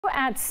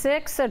at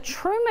 6, a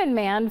Trumann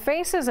man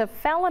faces a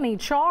felony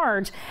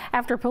charge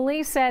after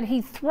police said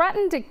he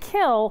threatened to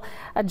kill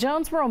a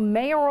Jonesboro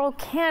mayoral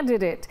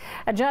candidate.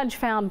 A judge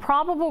found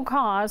probable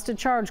cause to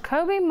charge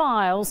Kobe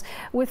Miles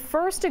with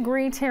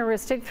first-degree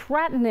terroristic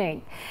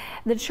threatening.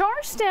 The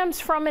charge stems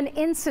from an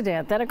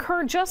incident that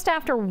occurred just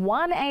after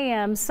 1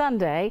 a.m.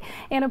 Sunday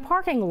in a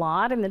parking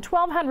lot in the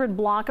 1200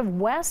 block of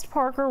West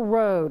Parker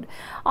Road.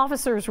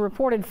 Officers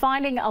reported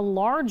finding a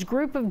large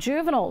group of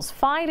juveniles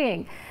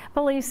fighting.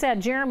 Police said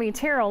Jeremy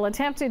Terrell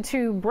attempted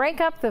to break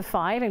up the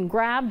fight and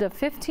grabbed a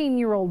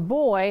 15-year-old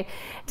boy.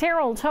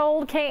 Terrell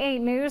told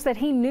K8 News that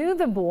he knew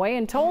the boy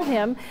and told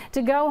him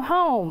to go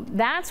home.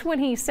 That's when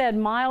he said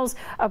Miles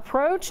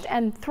approached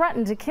and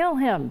threatened to kill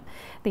him.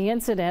 The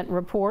incident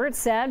report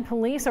said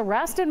police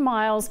arrested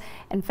Miles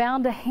and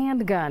found a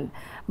handgun.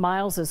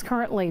 Miles is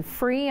currently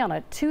free on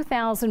a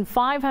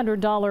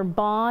 $2,500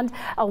 bond,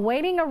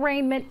 awaiting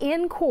arraignment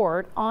in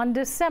court on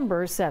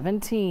December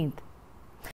 17th.